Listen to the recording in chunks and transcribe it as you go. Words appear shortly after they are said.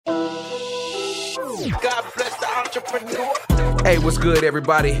God bless the entrepreneur. Hey, what's good,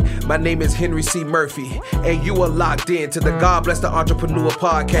 everybody? My name is Henry C. Murphy, and you are locked in to the God Bless the Entrepreneur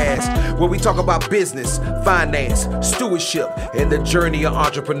podcast, where we talk about business, finance, stewardship, and the journey of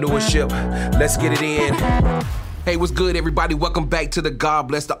entrepreneurship. Let's get it in. Hey, what's good, everybody? Welcome back to the God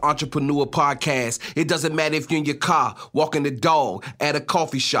Bless the Entrepreneur podcast. It doesn't matter if you're in your car, walking the dog, at a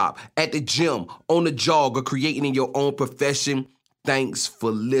coffee shop, at the gym, on the jog, or creating in your own profession. Thanks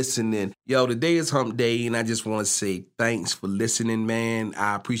for listening. Yo, today is hump day, and I just want to say thanks for listening, man.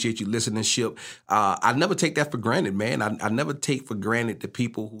 I appreciate you listenership. I never take that for granted, man. I never take for granted the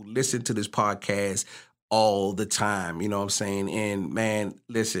people who listen to this podcast all the time. You know what I'm saying? And, man,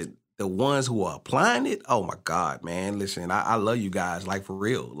 listen, the ones who are applying it, oh, my God, man. Listen, I love you guys, like, for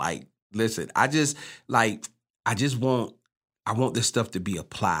real. Like, listen, I want this stuff to be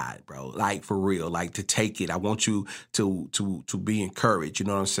applied, bro. Like, for real, like, to take it. I want you to be encouraged. You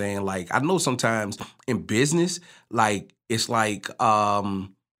know what I'm saying? Like, I know sometimes in business, like, it's like,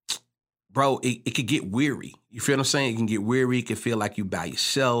 bro, it could get weary. You feel what I'm saying? It can get weary. It can feel like you by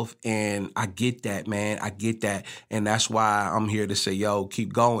yourself. And I get that, man. I get that. And that's why I'm here to say, yo,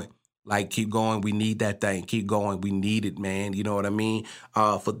 keep going. Like, keep going. We need that thing. Keep going. We need it, man. You know what I mean?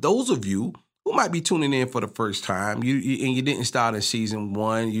 For those of you who might be tuning in for the first time, you didn't start in season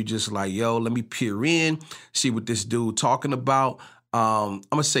 1. You just like, yo, let me peer in, see what this dude talking about. I'm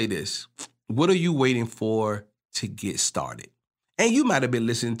going to say this. What are you waiting for to get started? And you might have been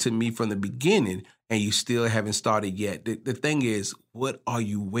listening to me from the beginning and you still haven't started yet. The thing is, what are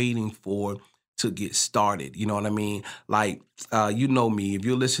you waiting for to get started? You know what I mean? Like, you know me. If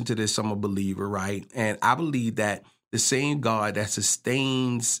you listen to this, I'm a believer, right? And I believe that the same God that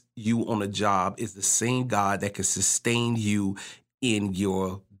sustains you on a job is the same God that can sustain you in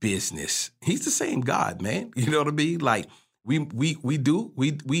your business. He's the same God, man. You know what I mean? Like, we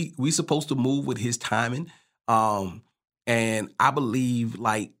supposed to move with his timing. And I believe,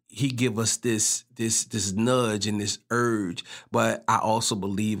 like, he give us this nudge and this urge, but I also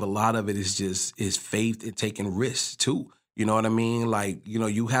believe a lot of it is faith and taking risks too. You know what I mean? Like, you know,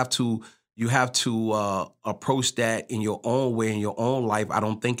 you have to approach that in your own way, in your own life. I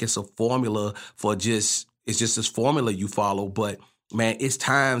don't think it's a formula it's just this formula you follow. But, man, it's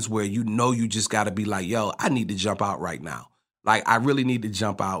times where you know you just got to be like, yo, I need to jump out right now. Like, I really need to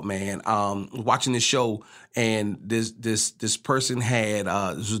jump out, man. Watching this show, and this person had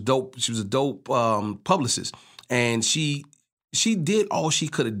she was a dope publicist, and she did all she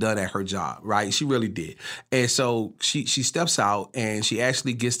could have done at her job, right? She really did. And so she steps out and she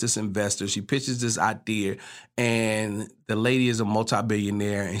actually gets this investor. She pitches this idea, and the lady is a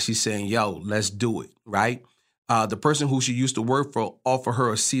multi-billionaire, and she's saying, yo, let's do it, right? The person who she used to work for offer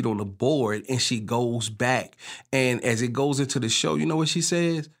her a seat on the board, and she goes back. And as it goes into the show, you know what she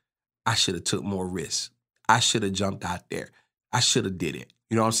says? I should have took more risks. I should have jumped out there. I should have did it.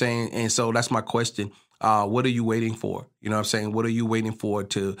 You know what I'm saying? And so that's my question. What are you waiting for? You know what I'm saying? What are you waiting for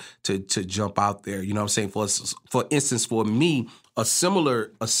to jump out there? You know what I'm saying? For instance, for me, a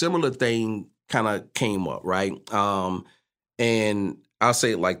similar thing kind of came up, right? And I'll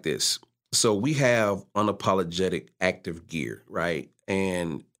say it like this. So we have unapologetic active gear, right?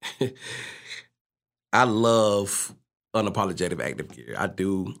 And I love unapologetic active gear. I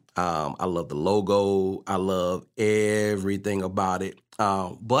do. I love the logo. I love everything about it.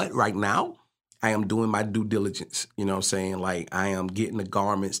 But right now, I am doing my due diligence. You know what I'm saying? Like, I am getting the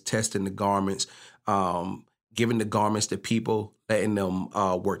garments, testing the garments, giving the garments to people, letting them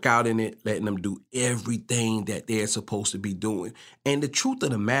work out in it, letting them do everything that they're supposed to be doing. And the truth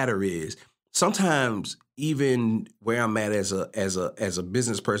of the matter is, sometimes even where I'm at as a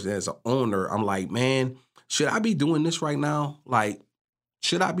business person, as an owner, I'm like, man, should I be doing this right now? Like,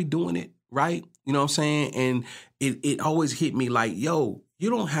 should I be doing it right? You know what I'm saying? And it always hit me like, yo, you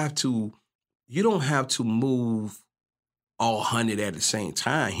don't have to move all 100 at the same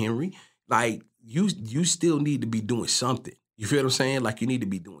time, Henry. Like, you still need to be doing something. You feel what I'm saying? Like, you need to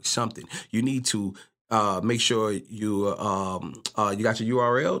be doing something. You need to make sure you got your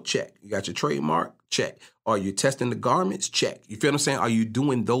URL, check. You got your trademark, check. Are you testing the garments? Check. You feel what I'm saying? Are you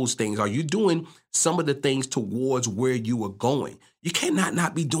doing those things? Are you doing some of the things towards where you are going? You cannot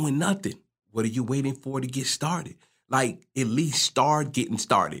not be doing nothing. What are you waiting for to get started? Like, at least start getting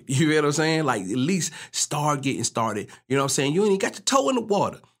started. You feel what I'm saying? Like, at least start getting started. You know what I'm saying? You ain't got your toe in the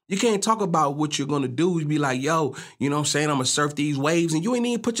water. You can't talk about what you're going to do. You be like, yo, you know what I'm saying? I'm going to surf these waves, and you ain't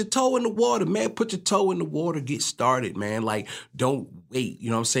even put your toe in the water, man. Put your toe in the water. Get started, man. Like, don't wait. You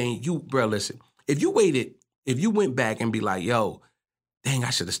know what I'm saying? Bro, listen, if you went back and be like, yo, dang, I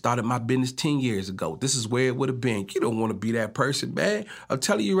should have started my business 10 years ago. This is where it would have been. You don't want to be that person, man. I'm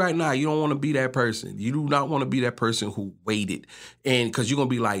telling you right now, you don't want to be that person. You do not want to be that person who waited. And because you're going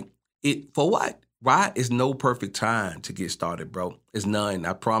to be like, it for what? Why? It's no perfect time to get started, bro. It's none.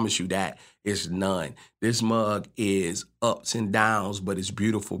 I promise you that. It's none. This mug is ups and downs, but it's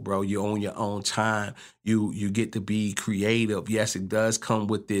beautiful, bro. You own your own time. You get to be creative. Yes, it does come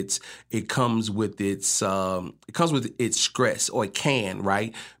with its stress, or it can,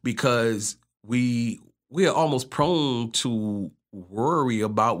 right? Because we are almost prone to worry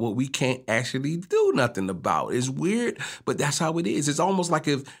about what we can't actually do nothing about. It's weird, but that's how it is. It's almost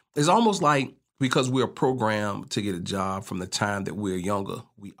like because we're programmed to get a job from the time that we're younger,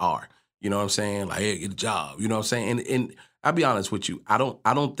 we are. You know what I'm saying? Like, hey, get a job. You know what I'm saying? And I'll be honest with you. I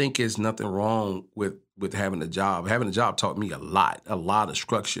don't think there's nothing wrong with having a job. Having a job taught me a lot of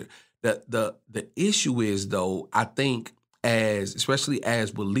structure. The issue is, though, I think especially as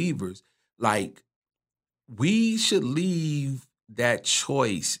believers, like, we should leave that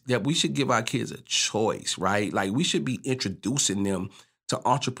choice, that we should give our kids a choice, right? Like, we should be introducing them to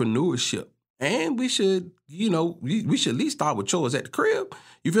entrepreneurship. And we should, we should at least start with chores at the crib.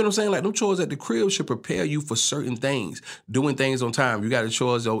 You feel what I'm saying? Like, them chores at the crib should prepare you for certain things. Doing things on time. You got the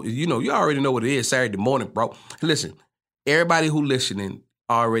chores, you already know what it is Saturday morning, bro. Listen, everybody who listening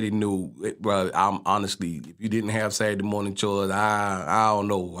already knew, bro. I'm honestly, if you didn't have Saturday morning chores, I don't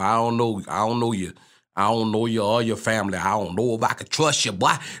know. I don't know you. I don't know you or your family. I don't know if I could trust you,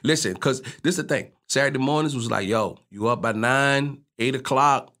 boy. Listen, because this is the thing. Saturday mornings was like, yo, you up by 9, 8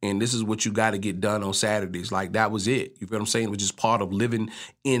 o'clock, and this is what you got to get done on Saturdays. Like, that was it. You feel what I'm saying? It was just part of living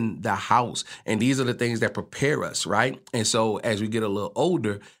in the house. And these are the things that prepare us, right? And so as we get a little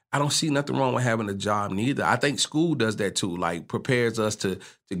older, I don't see nothing wrong with having a job neither. I think school does that too, like, prepares us to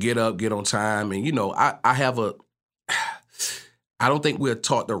get up, get on time. And, I don't think we're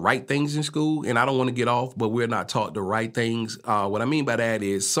taught the right things in school, and I don't want to get off, but we're not taught the right things. What I mean by that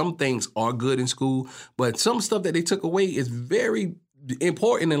is some things are good in school, but some stuff that they took away is very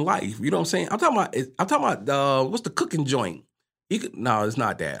important in life. You know what I'm saying? I'm talking about what's the cooking joint? No, it's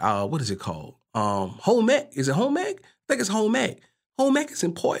not that. What is it called? Home ec. Is it home ec? I think it's home ec. Home ec is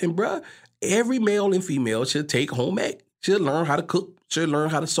important, bruh. Every male and female should take home ec. Should learn how to cook. Should learn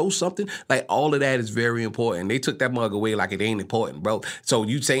how to sew something. Like, all of that is very important. They took that mug away like it ain't important, bro. So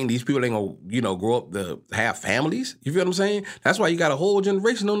you saying these people ain't gonna, grow up to have families? You feel what I'm saying? That's why you got a whole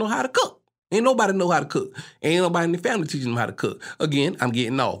generation don't know how to cook. Ain't nobody know how to cook. Ain't nobody in the family teaching them how to cook. Again, I'm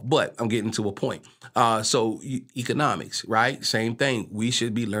getting off, but I'm getting to a point. So economics, right? Same thing. We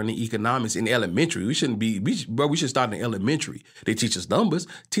should be learning economics in elementary. We should start in elementary. They teach us numbers,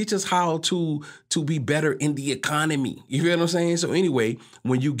 teach us how to be better in the economy. You feel what I'm saying? So anyway,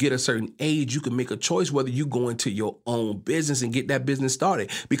 when you get a certain age, you can make a choice whether you go into your own business and get that business started.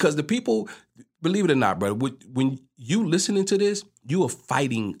 Because the people, believe it or not, brother, when you listening to this, you are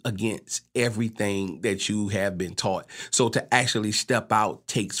fighting against everything that you have been taught. So to actually step out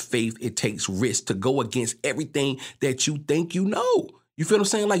takes faith. It takes risk to go against everything that you think you know. You feel what I'm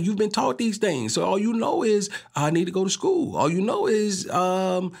saying? Like, you've been taught these things. So all you know is, I need to go to school. All you know is,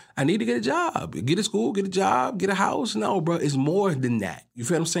 I need to get a job. Get a school, get a job, get a house. No, bro, it's more than that. You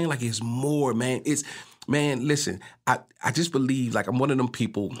feel what I'm saying? Like, it's more, man. Man, listen, I just believe, like, I'm one of them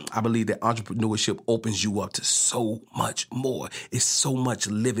people, I believe that entrepreneurship opens you up to so much more. It's so much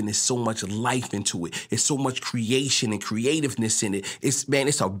living. It's so much life into it. It's so much creation and creativeness in it. It's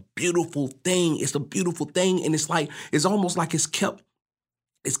a beautiful thing. It's a beautiful thing. And it's almost like it's kept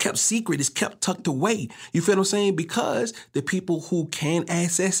secret. It's kept tucked away. You feel what I'm saying? Because the people who can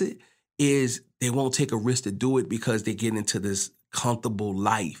access it they won't take a risk to do it because they get into this comfortable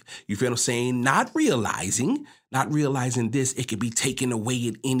life. You feel what I'm saying? Not realizing this, it could be taken away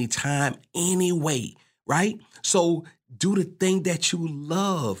at any time anyway, right? So do the thing that you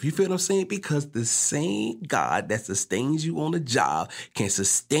love. You feel what I'm saying? Because the same God that sustains you on the job can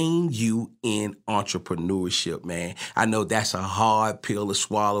sustain you in entrepreneurship, man. I know that's a hard pill to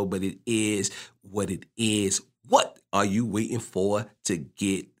swallow, but it is what it is. What are you waiting for to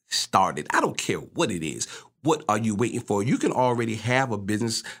get started? I don't care what it is. What are you waiting for? You can already have a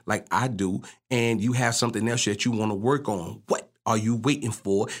business like I do, and you have something else that you want to work on. What are you waiting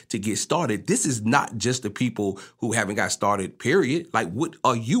for to get started? This is not just the people who haven't got started, period. Like, what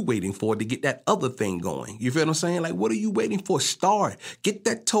are you waiting for to get that other thing going? You feel what I'm saying? Like, what are you waiting for? Start. Get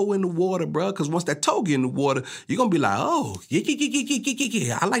that toe in the water, bro. Because once that toe get in the water, you're going to be like, oh,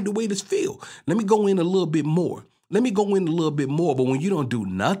 yeah, I like the way this feel. Let me go in a little bit more. But when you don't do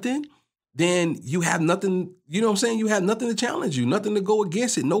nothing, then you have nothing, you know what I'm saying? You have nothing to challenge you, nothing to go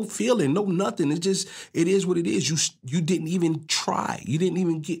against it, no feeling, no nothing. It is what it is. You didn't even try. You didn't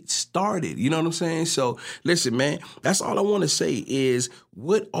even get started. You know what I'm saying? So listen, man, that's all I want to say is,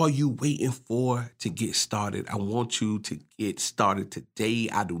 what are you waiting for to get started? I want you to get started today.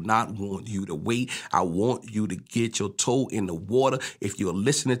 I do not want you to wait. I want you to get your toe in the water. If you're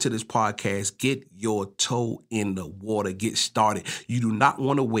listening to this podcast, get your toe in the water. Get started. You do not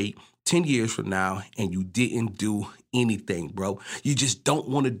want to wait 10 years from now and you didn't do anything, bro. You just don't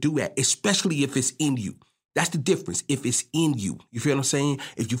want to do that, especially if it's in you. That's the difference. If it's in you, you feel what I'm saying?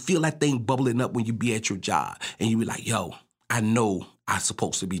 If you feel that thing bubbling up when you be at your job and you be like, yo, I know I'm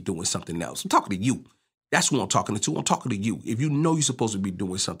supposed to be doing something else. I'm talking to you. That's who I'm talking to. I'm talking to you. If you know you're supposed to be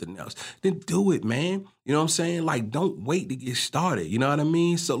doing something else, then do it, man. You know what I'm saying? Like, don't wait to get started. You know what I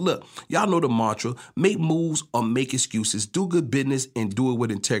mean? So look, y'all know the mantra: make moves or make excuses. Do good business and do it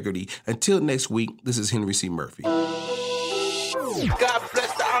with integrity. Until next week, this is Henry C. Murphy. God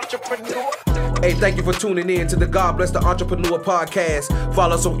bless the entrepreneur. Hey, thank you for tuning in to the God Bless the Entrepreneur podcast.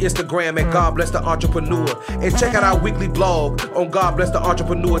 Follow us on Instagram at God Bless the Entrepreneur. And check out our weekly blog on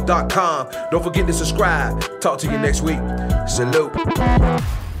GodBlessTheEntrepreneur.com. Don't forget to subscribe. Talk to you next week. Salute.